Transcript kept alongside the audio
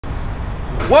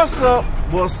What's up?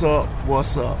 What's up?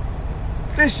 What's up?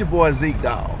 This your boy Zeke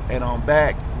Dawg, and I'm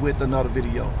back with another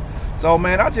video. So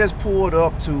man, I just pulled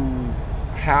up to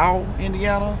Howe,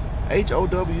 Indiana,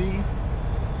 H-O-W-E.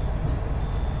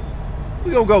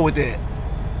 We gonna go with that.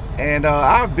 And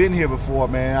I've been here before,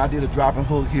 man. I did a drop and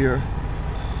hook here,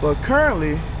 but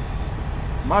currently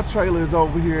my trailer is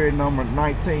over here at number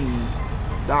 19,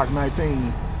 dock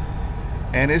 19,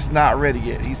 and it's not ready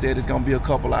yet. He said it's gonna be a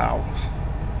couple hours.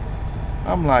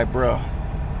 I'm like, bruh,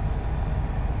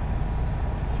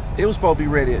 it was supposed to be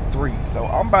ready at 3, so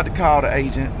I'm about to call the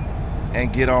agent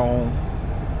and get on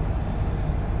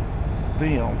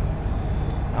them.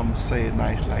 I'm gonna say it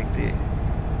nice like that.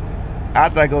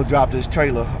 After I go drop this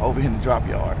trailer over here in the drop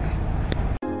yard.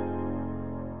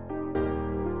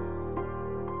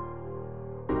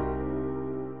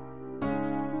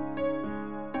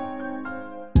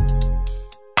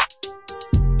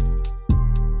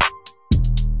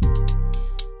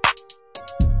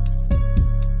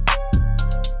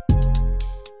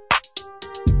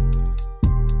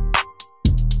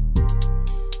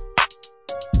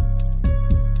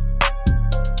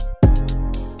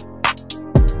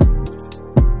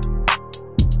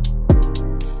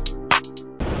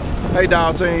 Hey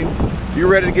Dawg team, you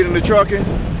ready to get into trucking?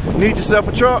 Need yourself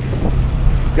a truck?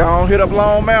 Go on, hit up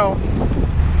Lone Mountain.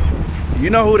 You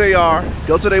know who they are.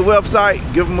 Go to their website,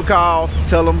 give them a call,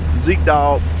 tell them Zeke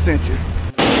Dawg sent you.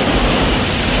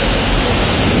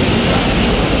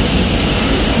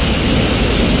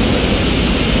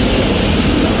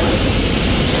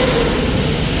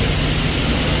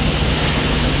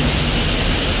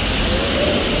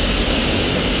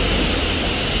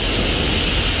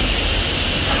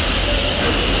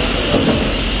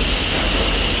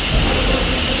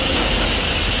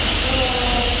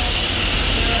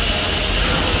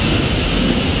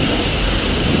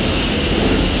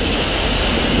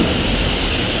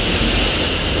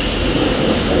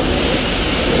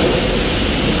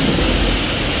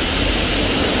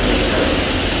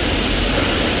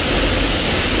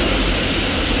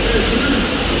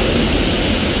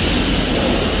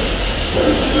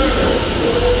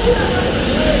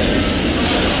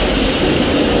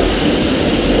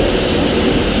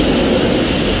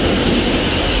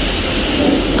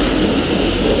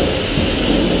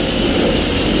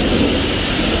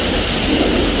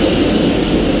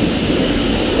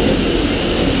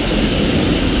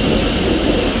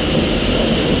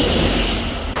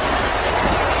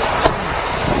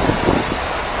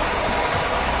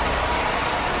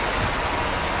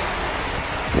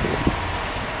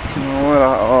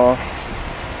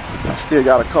 I still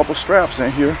got a couple straps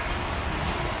in here.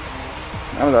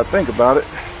 Now that I think about it,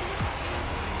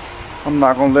 I'm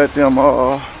not gonna let them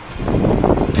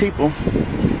keep them.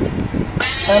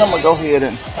 And I'm gonna go ahead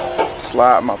and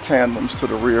slide my tandems to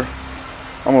the rear.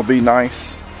 I'm gonna be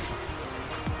nice.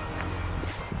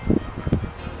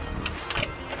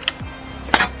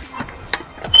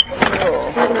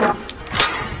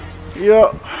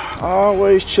 Yep,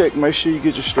 always check, make sure you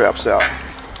get your straps out.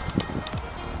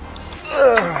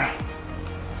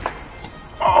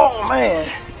 Oh man.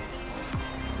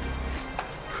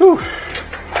 Whew.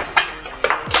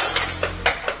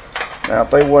 Now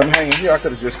if they wasn't hanging here, I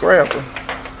could have just grabbed them.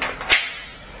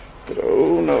 But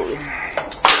oh no,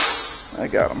 I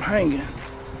got them hanging.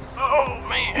 Oh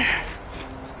man.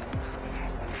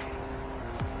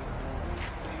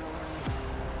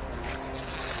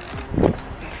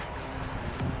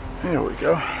 There we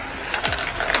go.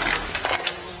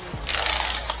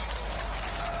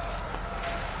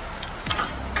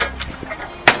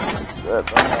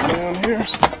 That's down here.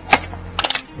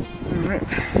 Alright.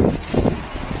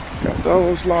 Got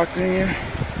those locked in.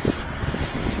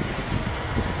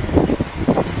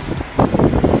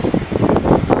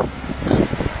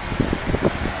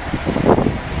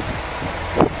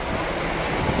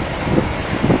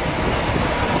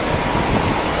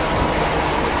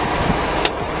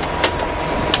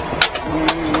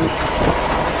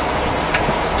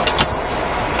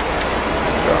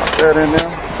 Got that in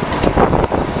there.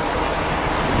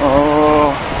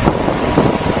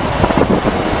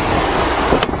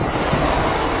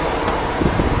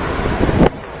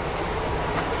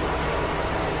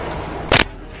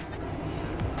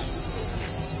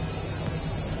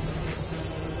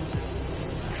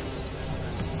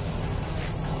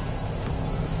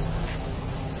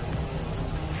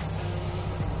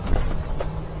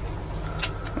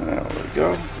 There we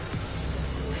go.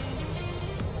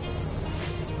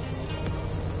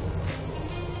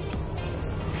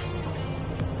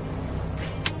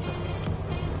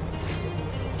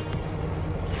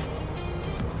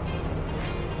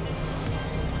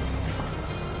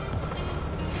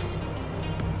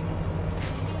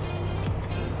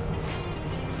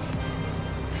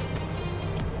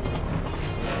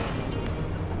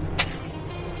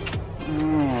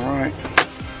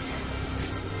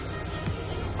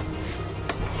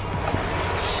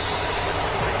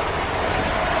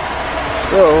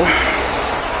 So,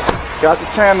 got the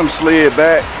tandem slid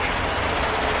back.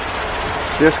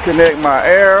 Disconnect my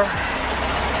air.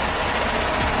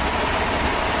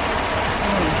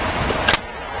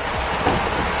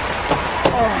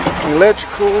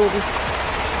 Electrical.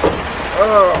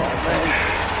 Oh man.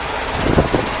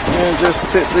 And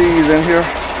just sit these in here.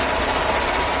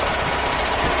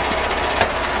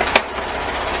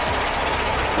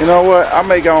 You know what? I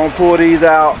may go and pull these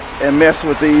out and mess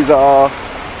with these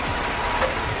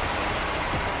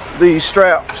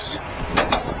straps.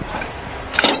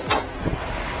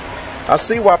 I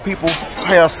see why people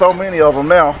have so many of them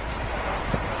now.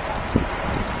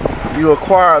 You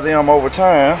acquire them over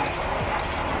time.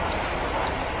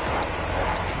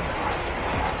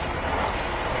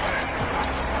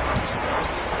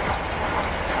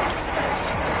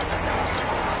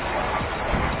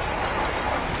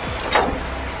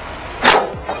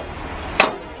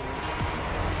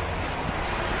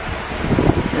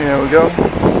 There we go.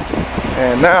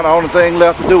 And now the only thing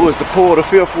left to do is to pull the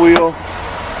fifth wheel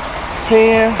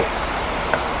pin.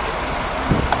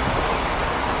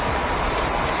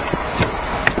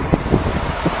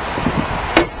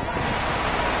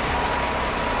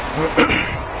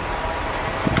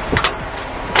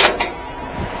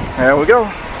 There we go.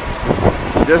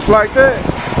 Just like that.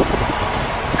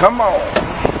 Come on.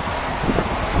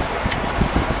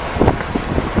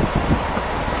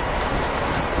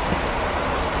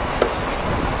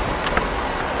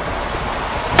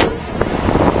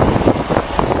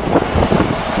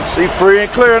 See, free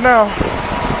and clear now.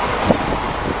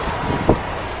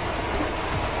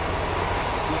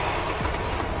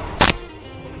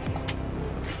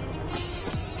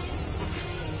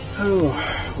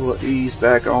 We'll ease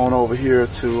back on over here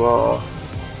to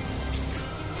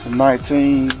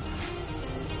 19.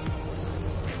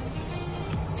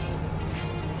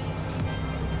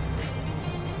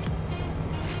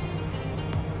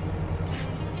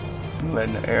 I'm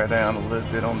letting the air down a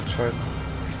little bit on the trailer.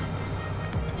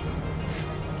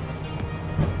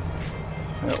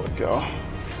 There we go.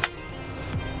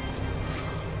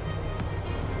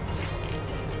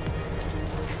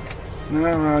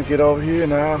 Now I'll get over here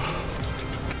now.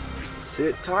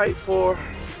 Sit tight for a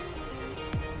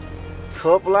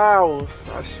couple hours.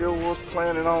 I sure was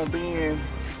planning on being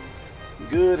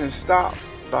good and stopped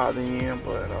by then,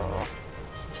 but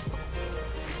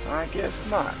I guess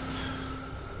not.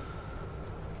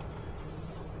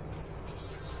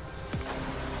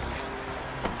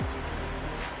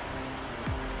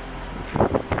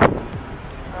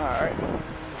 Alright.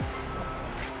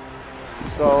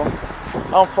 So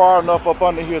I'm far enough up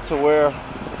under here to where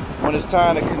when it's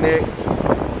time to connect,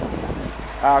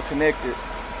 I'll connect it.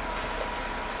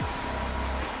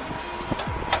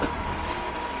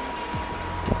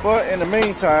 But in the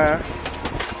meantime,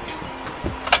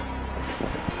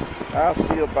 I'll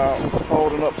see about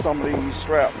folding up some of these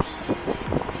straps.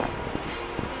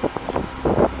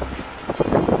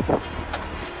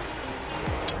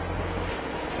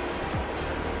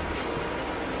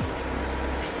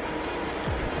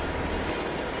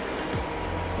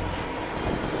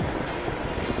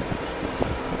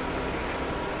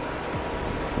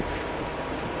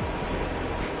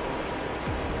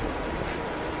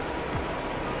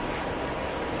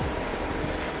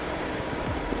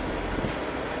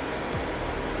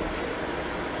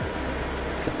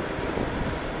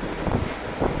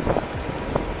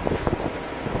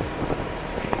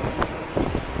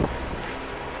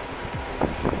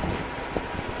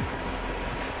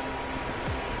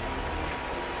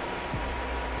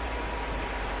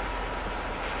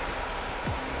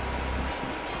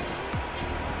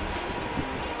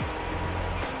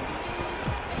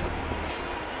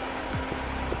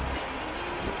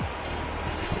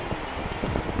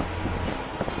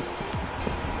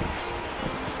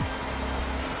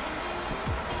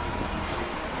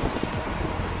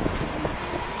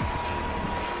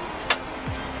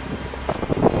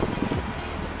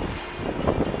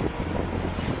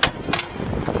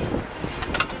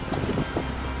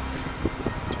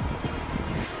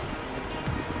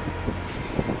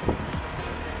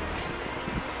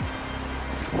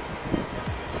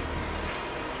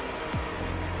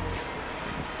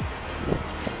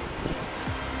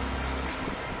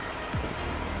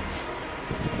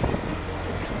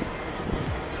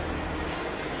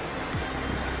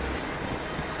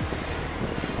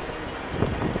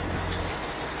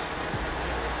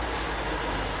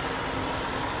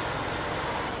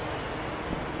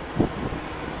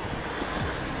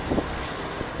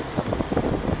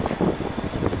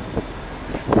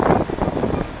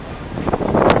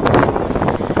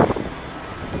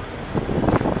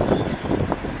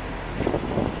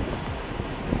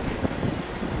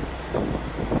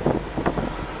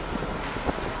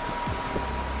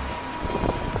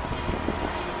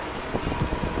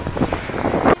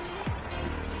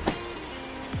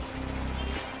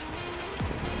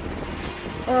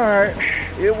 Alright,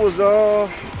 it was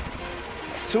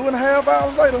 2.5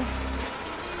 hours later.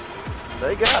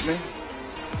 They got me.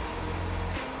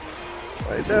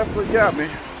 They definitely got me.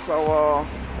 So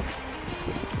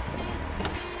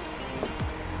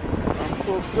I'm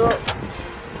hooked up.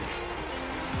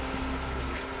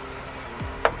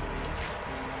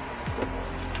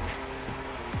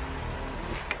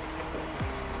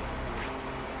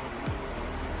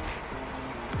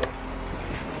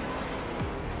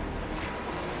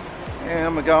 And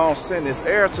I'm gonna send this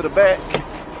air to the back.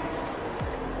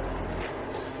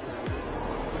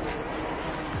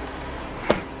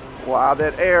 While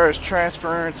that air is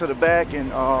transferring to the back, and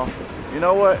you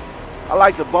know what? I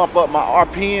like to bump up my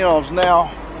RPMs now.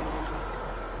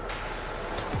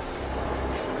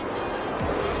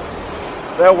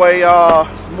 That way,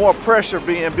 it's more pressure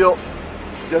being built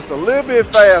just a little bit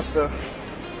faster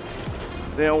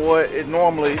than what it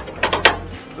normally,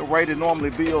 the rate it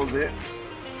normally builds it.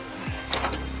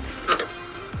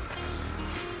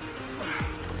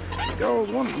 It goes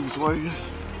one of these ways.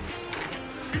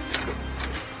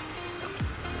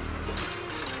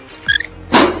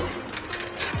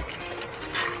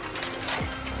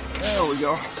 There we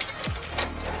go.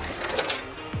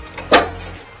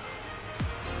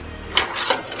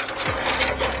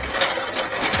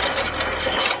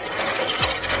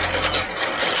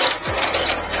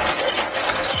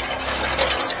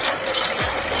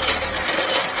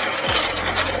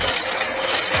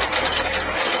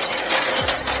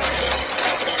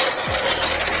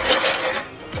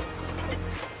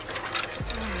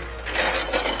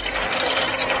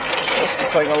 This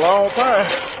will take a long time.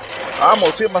 I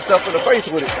almost hit myself in the face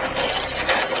with it.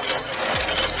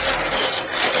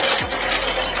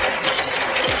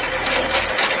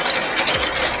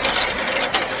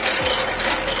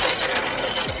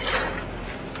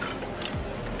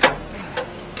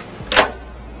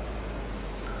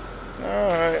 All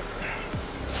right.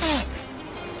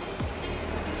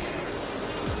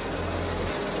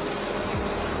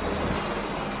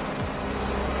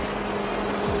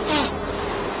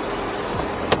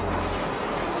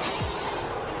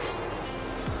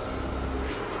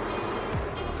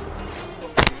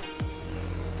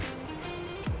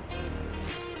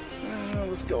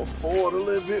 Let's go forward a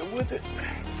little bit with it.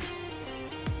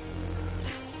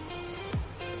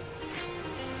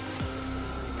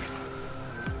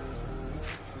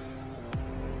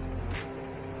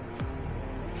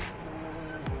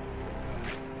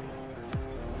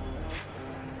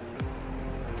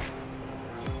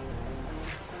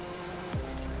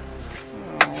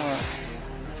 All right.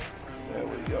 There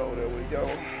we go, there we go.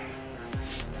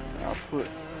 I'll put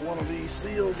one of these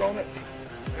seals on it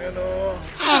and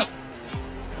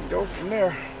go from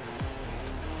there.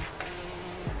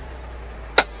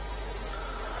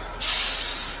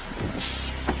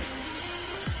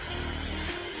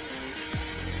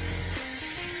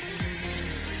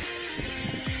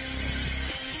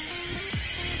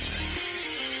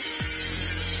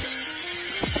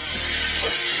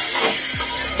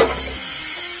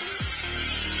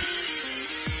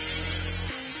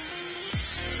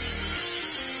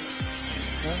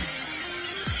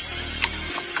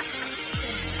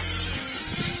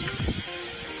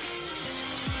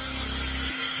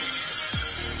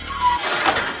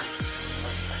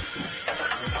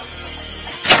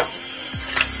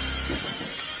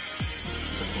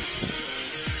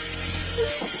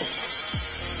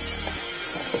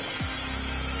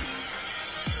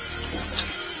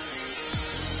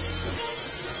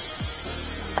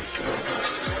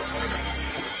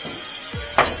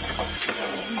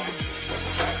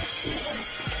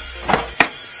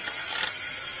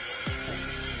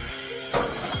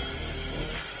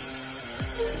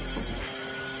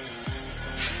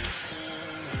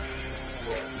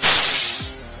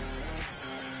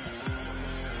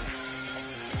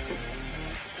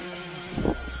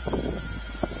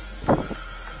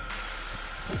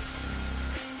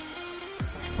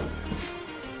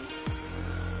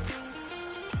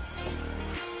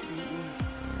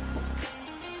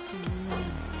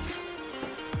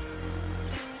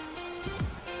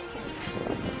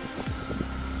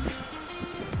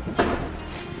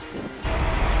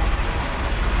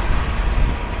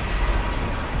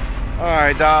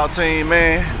 Alright, dog team,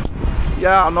 man.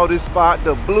 Y'all know this spot,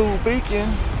 the Blue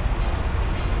Beacon.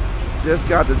 Just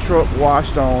got the truck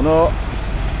washed on up.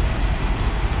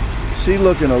 She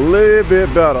looking a little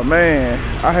bit better, man.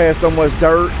 I had so much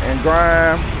dirt and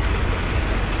grime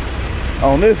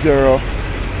on this girl.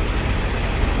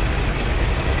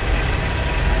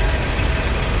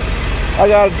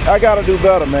 I gotta do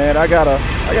better, man. I gotta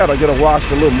get her washed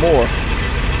a little more.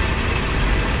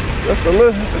 Just a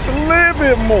little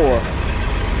bit more.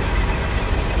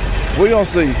 We're gonna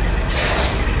see.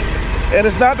 And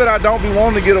it's not that I don't be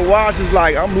wanting to get a wash. It's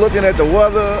like I'm looking at the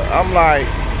weather. I'm like,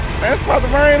 man, it's about to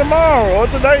rain tomorrow or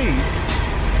today.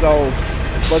 So,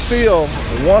 but still,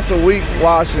 once a week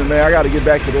washing, man. I got to get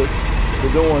back to doing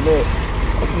that.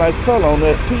 That's a nice color on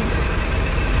that piece.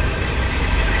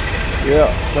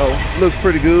 Yeah, so looks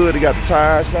pretty good. They got the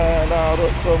tires shined all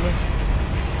up for me.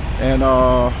 And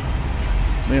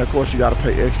then of course you got to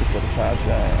pay extra for the tire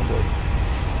shine, but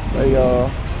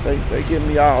they give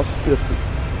me all spiffy.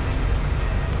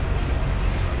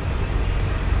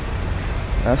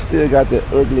 I still got that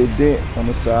ugly dent on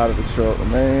the side of the truck,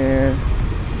 man.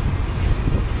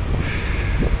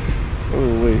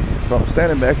 Oh wait, if I'm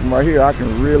standing back from right here, I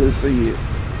can really see it.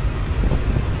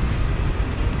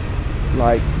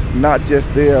 Like not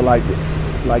just there, like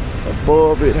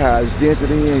above it, how it's dented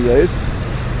in. Yeah,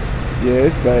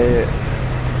 it's bad.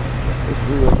 It's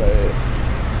real bad.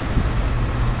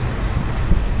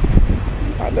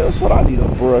 That's what I need, a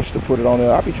brush to put it on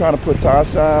there. I be trying to put tire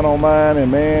shine on mine, and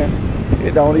man,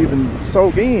 it don't even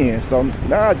soak in. So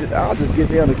now I'll just get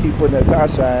them to keep putting that tire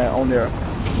shine on there,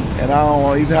 and I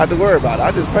don't even have to worry about it.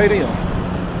 I just pay them.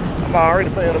 I'm already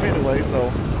paying them anyway,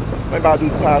 so maybe I'll do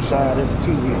the tire shine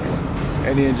every 2 weeks,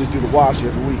 and then just do the wash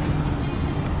every week.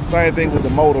 Same thing with the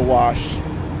motor wash.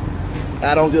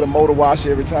 I don't get a motor wash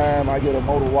every time. I get a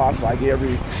motor wash like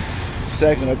every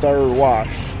second or third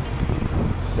wash.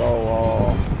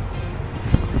 So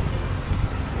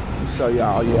show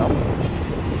y'all, yeah,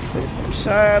 I'm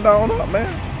shined on up,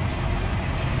 man.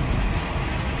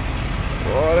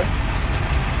 Boy,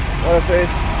 what I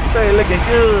say looking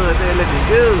good, they looking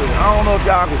good. I don't know if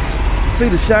y'all can see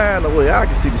the shine the way I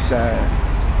can see the shine,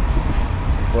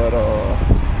 but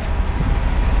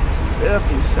it's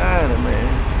definitely shining,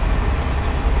 man.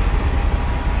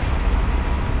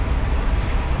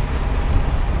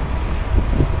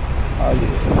 Oh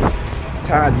yeah,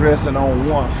 tire dressing on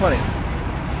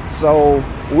 100. So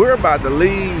we're about to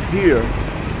leave here,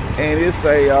 and it's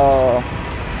a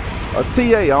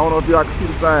TA. I don't know if y'all can see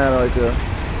the sign right there.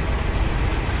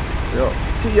 Yep,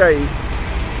 TA.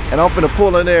 And I'm finna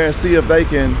pull in there and see if they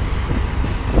can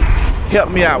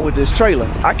help me out with this trailer.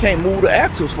 I can't move the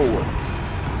axles for it.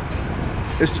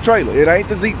 It's the trailer. It ain't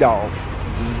the Zeke Dawg.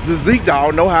 The Zeke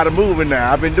Dawg know how to move it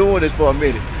now. I've been doing this for a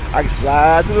minute. I can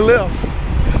slide to the left.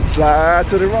 Slide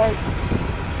to the right,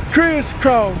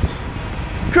 crisscross,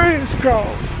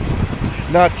 crisscross.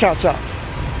 Now chop chop.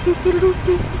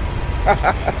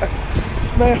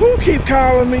 Man, who keep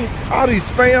calling me? All these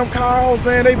spam calls,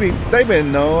 man. They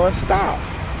been non-stop.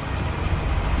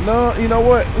 No, you know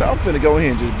what? I'm finna go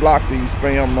ahead and just block these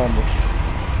spam numbers.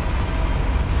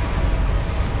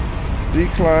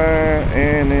 Decline,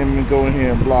 and then go in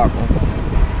here and block them.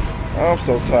 I'm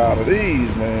so tired of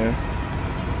these, man.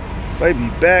 They be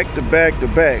back to back to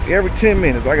back. Every 10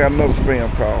 minutes, I got another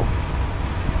spam call.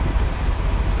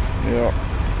 Yep.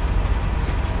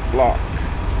 Block.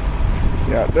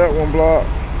 Got that one blocked.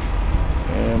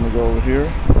 And we go over here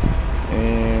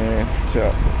and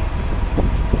tap.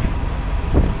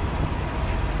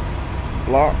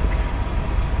 Block.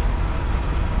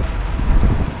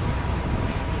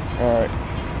 Alright.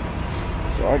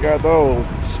 So I got those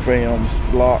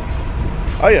spams blocked.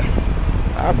 Oh yeah.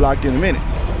 I'll block you in a minute.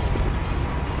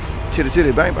 Chitty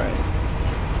chitty bang bang.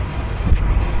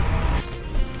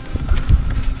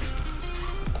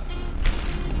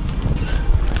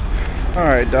 All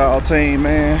right, dog team,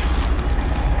 man.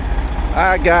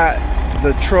 I got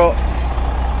the truck.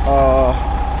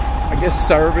 I guess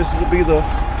service would be the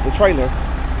trailer.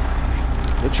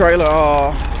 The trailer.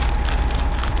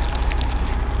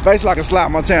 Basically, I can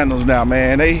slap my tandem now,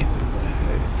 man.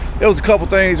 There was a couple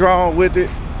things wrong with it.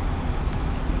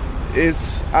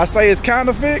 I say it's kind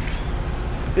of fixed.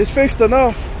 It's fixed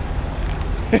enough.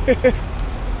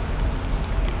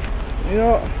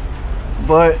 Yeah,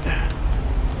 but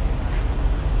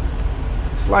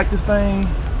it's like this thing.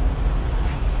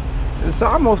 It's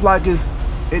almost like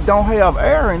it don't have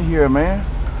air in here, man.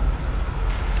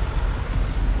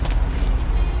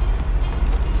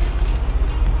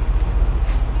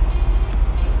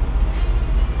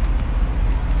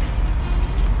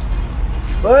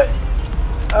 But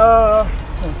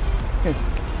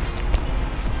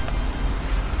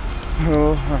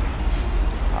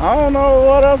I don't know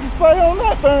what else to say on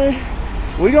that thing.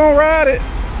 We gonna ride it.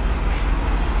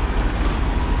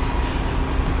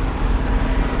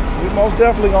 We most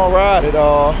definitely gonna ride it.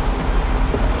 Cause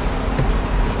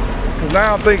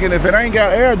now I'm thinking, if it ain't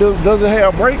got air, does it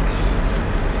have brakes?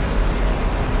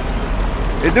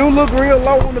 It do look real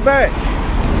low on the back.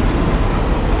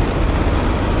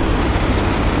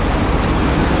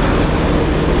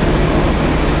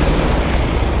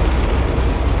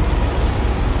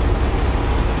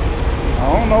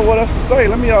 know what else to say.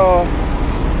 Let me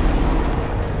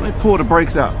pull the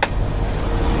brakes out.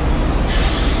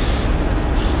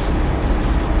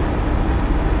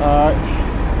 Alright.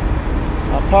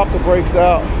 I popped the brakes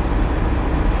out.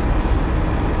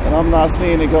 And I'm not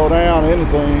seeing it go down or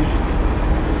anything.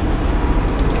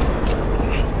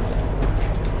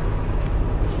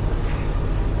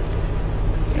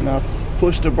 And I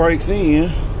pushed the brakes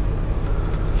in.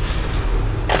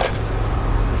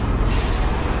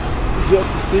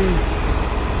 Just to see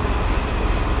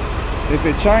if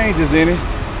it changes any.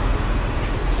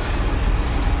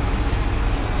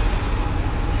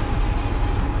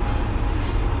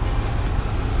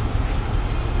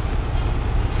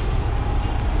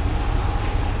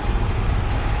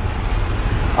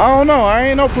 I don't know, I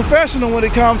ain't no professional when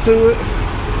it comes to it.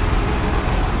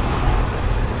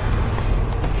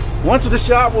 Went to the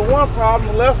shop with one problem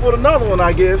and left with another one,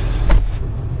 I guess.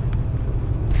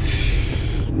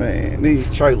 Man, these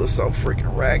trailers so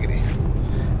freaking raggedy.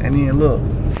 And then look,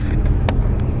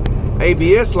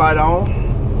 ABS light on.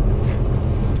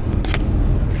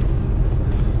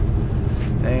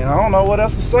 And I don't know what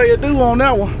else to say or do on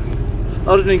that one,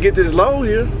 other than get this load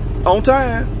here on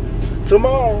time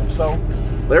tomorrow. So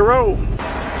let's roll.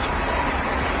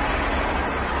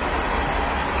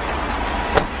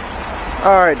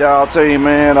 Alright, dog, I'll tell you,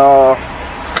 man,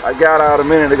 I got out a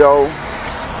minute ago,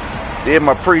 did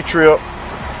my pre-trip,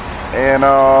 and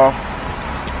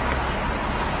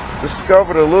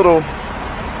discovered a little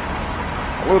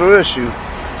issue.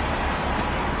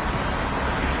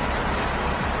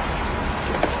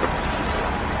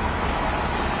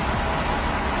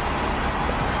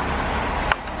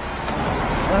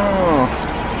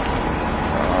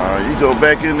 You go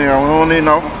back in there. We don't need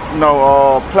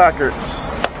no placards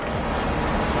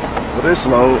for this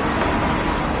load.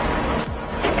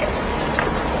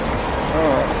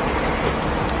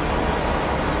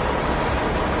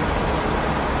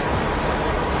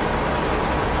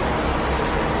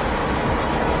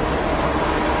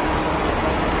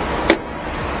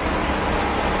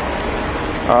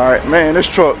 Alright, man, this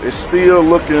truck is still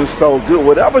looking so good.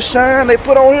 Whatever shine they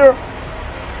put on here,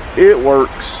 it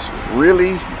works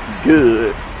really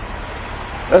good.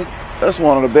 That's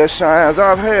one of the best shines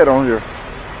I've had on here.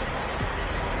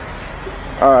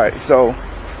 Alright, so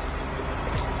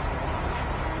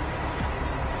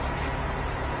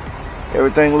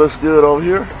everything looks good over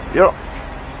here. Yep.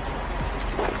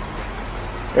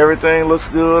 Everything looks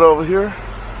good over here.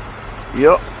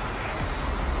 Yep.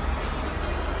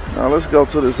 Now let's go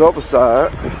to this other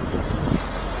side.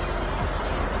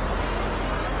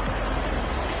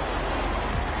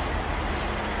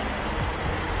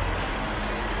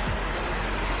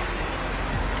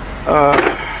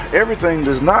 Everything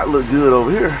does not look good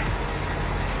over here.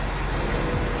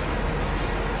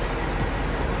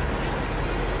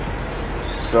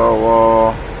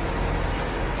 So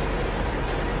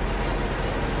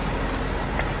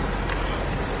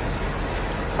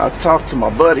I talked to my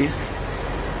buddy.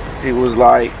 He was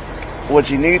like, what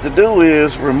you need to do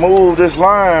is remove this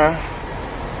line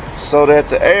so that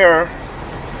the air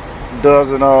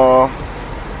doesn't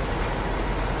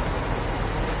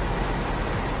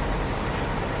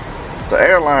the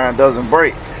airline doesn't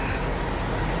break.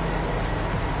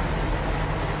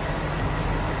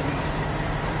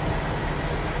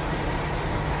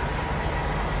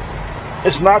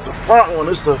 It's not the front one,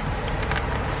 it's the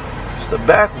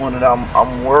back one that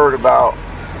I'm worried about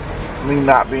me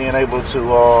not being able to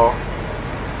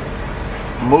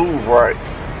move right.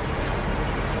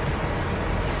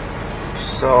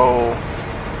 So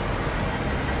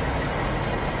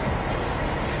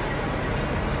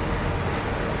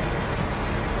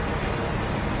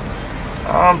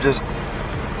I'm just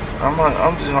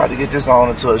gonna have to get this on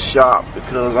into a shop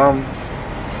because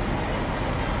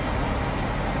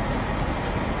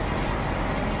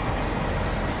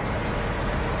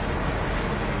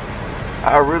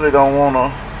I really don't want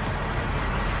to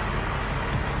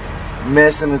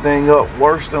mess anything up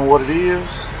worse than what it is.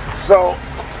 So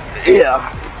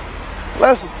yeah,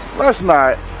 let's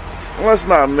not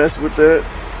mess with that.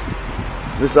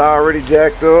 It's already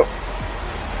jacked up.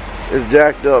 It's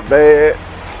jacked up bad,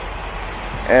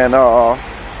 and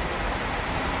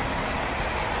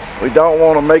we don't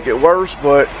want to make it worse,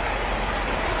 but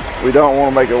we don't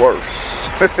want to make it worse.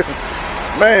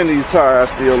 Man, these tires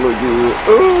still look good.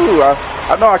 Ooh,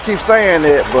 I know I keep saying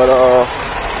that, but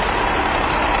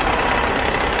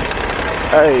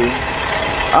hey,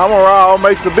 Amaral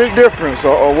makes a big difference,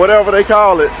 or whatever they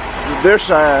call it, their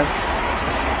shine.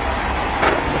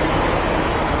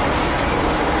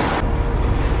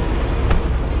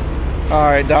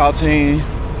 Alright, dog team,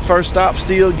 First stop,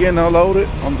 still getting unloaded.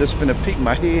 I'm just finna peek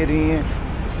my head in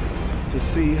to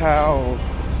see how's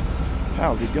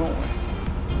it going.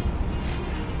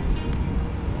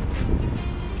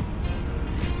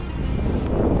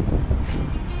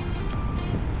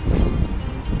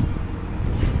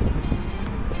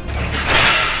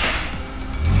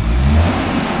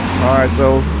 All right,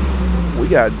 so we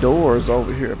got doors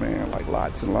over here, man, like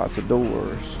lots and lots of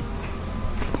doors.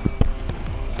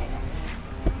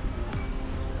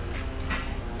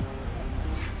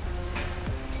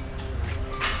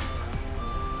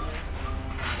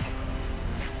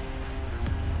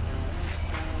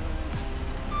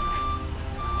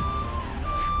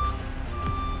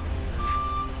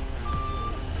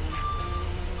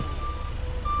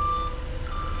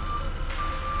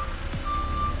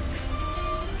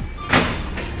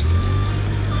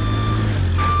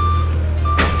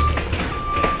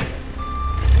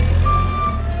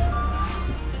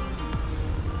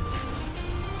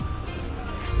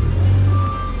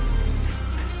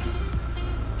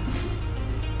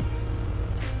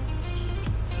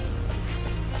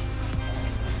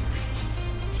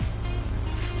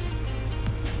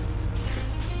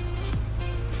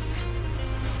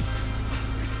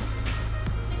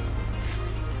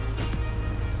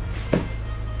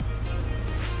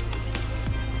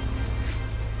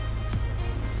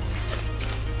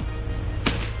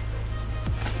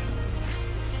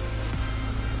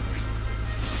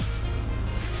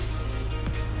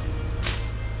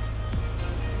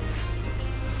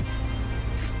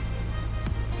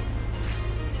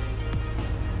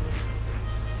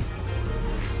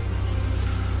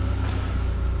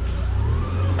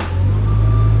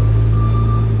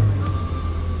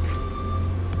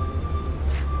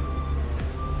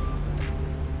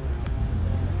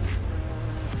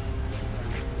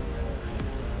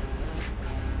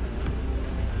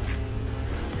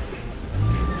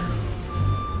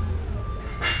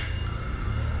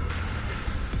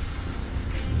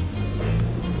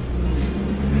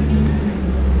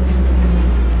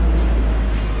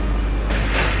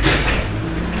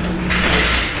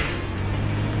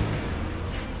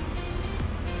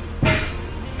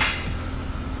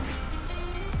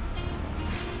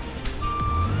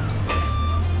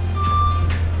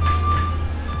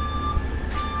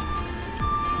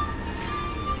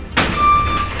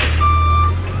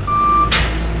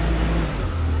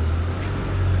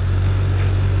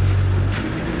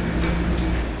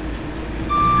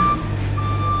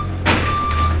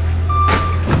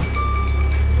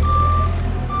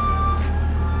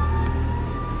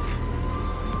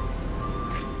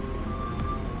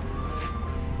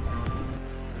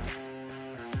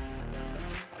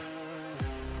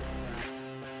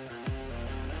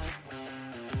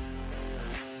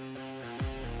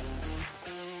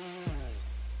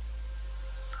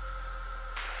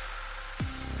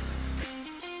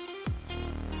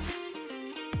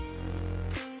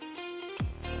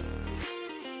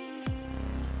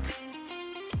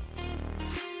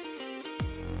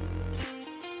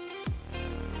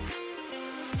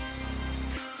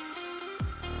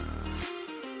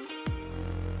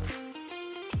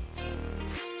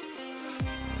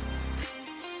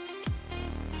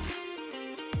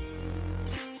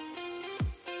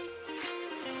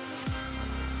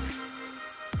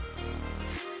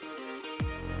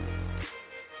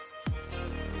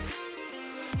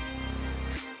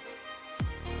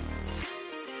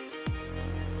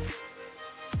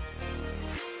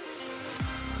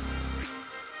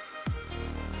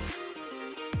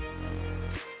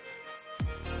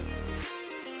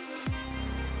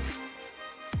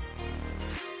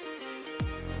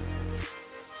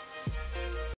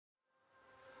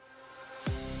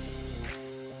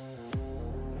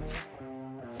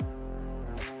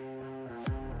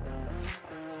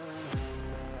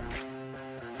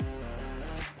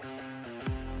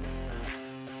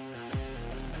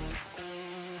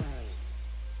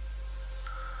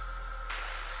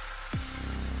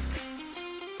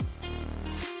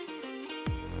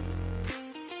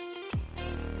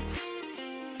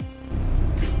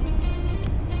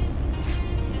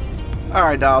 All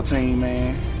right, dog team,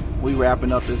 man, we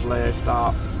wrapping up this last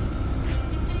stop.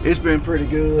 It's been pretty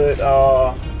good.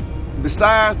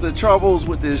 Besides the troubles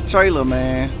with this trailer,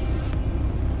 man,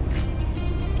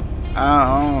 I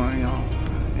don't, you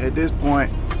know, at this point,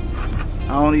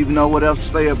 I don't even know what else to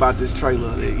say about this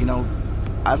trailer. You know,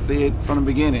 I said from the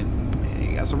beginning, man,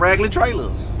 you got some regular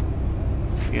trailers.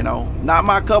 You know, not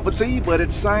my cup of tea, but at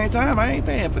the same time, I ain't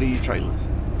paying for these trailers.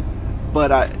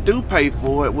 But I do pay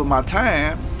for it with my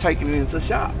time taking it into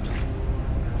shops.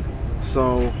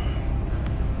 So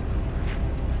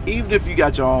even if you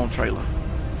got your own trailer,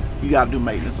 you got to do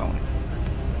maintenance on it.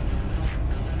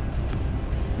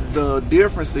 the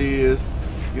difference is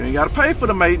you ain't got to pay for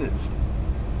the maintenance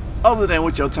other than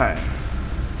with your time.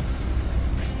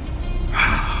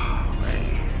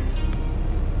 Man.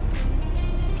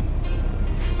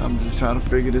 I'm just trying to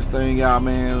figure this thing out,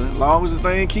 man. As long as this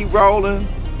thing keep rolling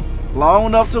long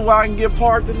enough to where I can get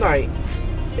parked tonight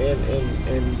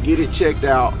and get it checked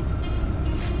out,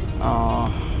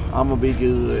 I'm gonna be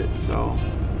good. So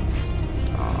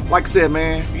like I said,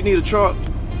 man, if you need a truck,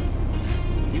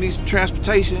 you need some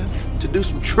transportation to do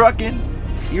some trucking,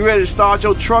 you ready to start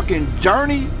your trucking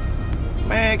journey,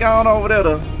 man, go on over there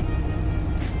to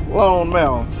Lone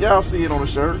Mountain. Y'all see it on the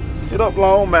shirt. Hit up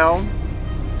Lone Mountain.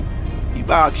 You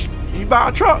buy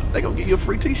a truck, they gonna give you a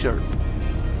free t-shirt.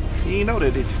 You ain't know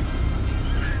that, did you?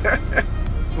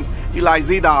 You like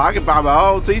Zeke Dawg, I can buy my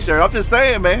whole t-shirt. I'm just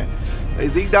saying, man. Hey,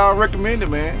 Zeke Dawg recommended,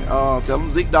 man. Tell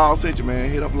them Zeke Dawg sent you, man.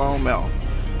 Hit up Lone Mountain.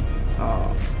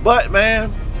 But,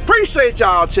 man, appreciate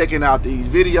y'all checking out these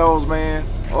videos, man.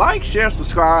 Like, share,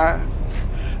 subscribe.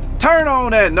 Turn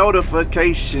on that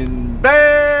notification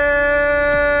bell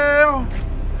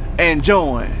and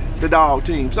join the dog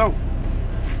team. So,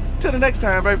 till the next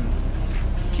time, baby,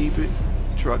 keep it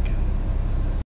trucking.